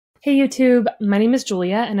Hey YouTube, my name is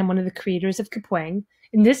Julia and I'm one of the creators of Kapwing.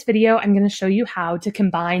 In this video, I'm going to show you how to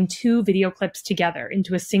combine two video clips together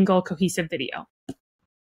into a single cohesive video.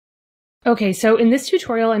 Okay, so in this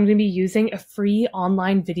tutorial, I'm going to be using a free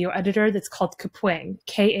online video editor that's called Kapwing,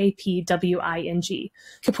 K-A-P-W-I-N-G.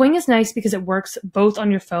 Kapwing is nice because it works both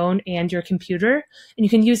on your phone and your computer, and you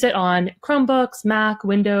can use it on Chromebooks, Mac,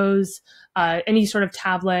 Windows, any sort of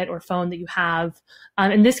tablet or phone that you have.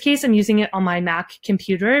 In this case, I'm using it on my Mac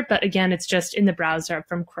computer, but again, it's just in the browser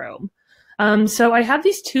from Chrome. So I have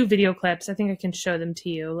these two video clips. I think I can show them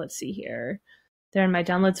to you. Let's see here. They're in my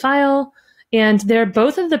downloads file. And they're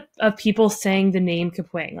both of people saying the name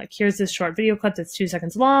Kapwing. Like here's this short video clip that's 2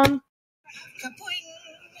 seconds long.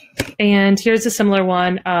 Kapwing. And here's a similar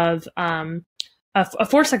one of a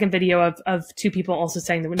 4-second video of two people also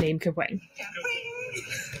saying the name Kapwing.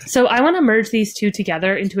 So I want to merge these two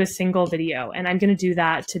together into a single video, and I'm going to do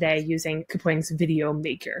that today using Kapwing's Video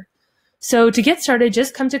Maker. So to get started,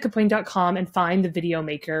 just come to kapwing.com and find the Video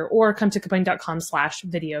Maker, or come to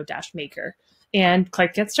kapwing.com/video-maker and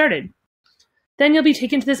click Get Started. Then you'll be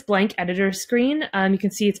taken to this blank editor screen. You can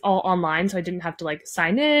see it's all online, so I didn't have to like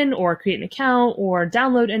sign in or create an account or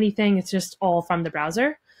download anything. It's just all from the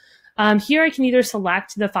browser. Here I can either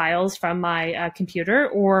select the files from my computer,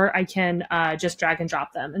 or I can just drag and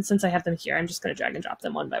drop them. And since I have them here, I'm just going to drag and drop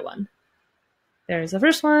them one by one. There's the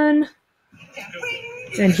first one.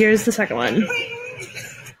 And here's the second one.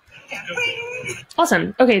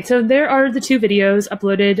 Awesome. Okay, so there are the two videos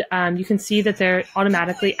uploaded. You can see that they're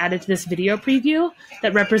automatically added to this video preview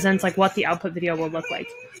that represents like what the output video will look like.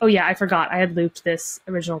 Oh yeah, I forgot. I had looped this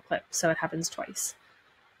original clip, so it happens twice.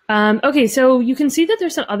 Okay, so you can see that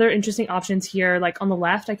there's some other interesting options here. Like on the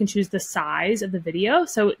left, I can choose the size of the video.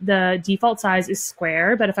 So the default size is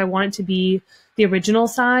square, but if I want it to be the original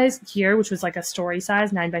size here, which was like a story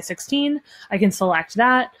size, 9:16, I can select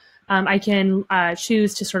that. I can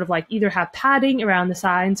choose to sort of like either have padding around the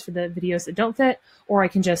sides for the videos that don't fit, or I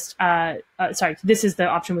can just, sorry, this is the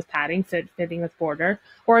option with padding, fitting with border,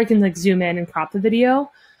 or I can like zoom in and crop the video.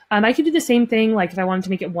 I could do the same thing, like if I wanted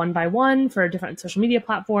to make it 1 by 1 for different social media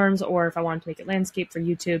platforms, or if I wanted to make it landscape for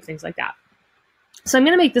YouTube, things like that. So I'm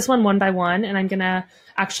going to make this one 1 by 1, and I'm going to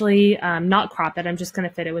actually not crop it. I'm just going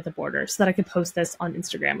to fit it with a border so that I could post this on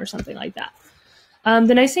Instagram or something like that.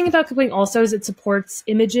 The nice thing about Kapwing also is it supports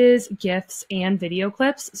images, GIFs, and video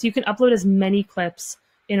clips. So you can upload as many clips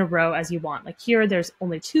in a row as you want. Like here, there's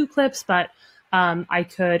only 2 clips, but I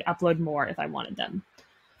could upload more if I wanted them.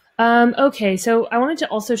 Okay, so I wanted to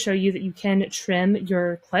also show you that you can trim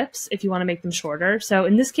your clips if you want to make them shorter. So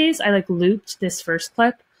in this case, I like looped this first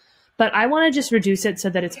clip, but I want to just reduce it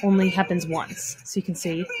so that it only happens once. So you can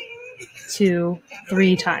see 2,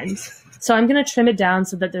 3 times. So I'm going to trim it down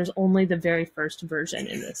so that there's only the very first version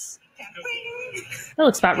in this. That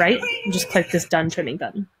looks about right. And just click this done trimming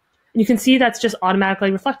button. And you can see that's just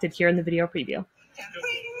automatically reflected here in the video preview.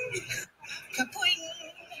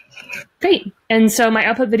 Great. And so my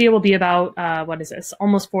output video will be about, what is this?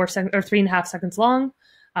 Almost 4 seconds or 3.5 seconds long.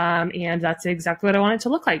 And that's exactly what I want it to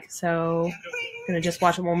look like. So I'm going to just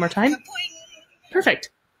watch it one more time.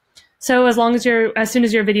 Perfect. So as soon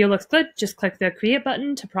as your video looks good, just click the create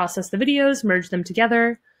button to process the videos, merge them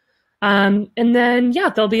together. And then, yeah,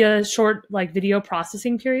 there'll be a short like video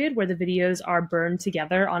processing period where the videos are burned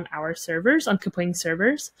together on our servers, on Kapwing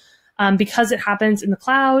servers. Because it happens in the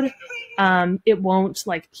cloud, it won't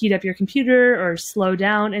like heat up your computer or slow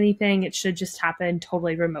down anything. It should just happen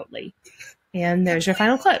totally remotely. And there's your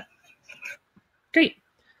final clip. Great.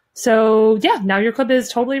 So yeah, now your clip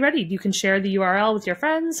is totally ready. You can share the URL with your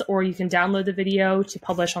friends, or you can download the video to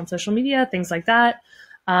publish on social media, things like that.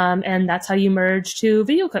 And that's how you merge two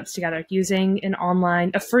video clips together using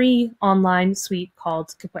a free online suite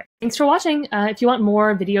called Kapwing. Thanks for watching. If you want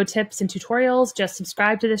more video tips and tutorials, just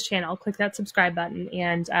subscribe to this channel. Click that subscribe button,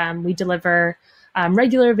 and we deliver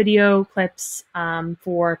regular video clips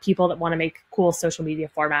for people that want to make cool social media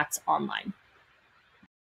formats online.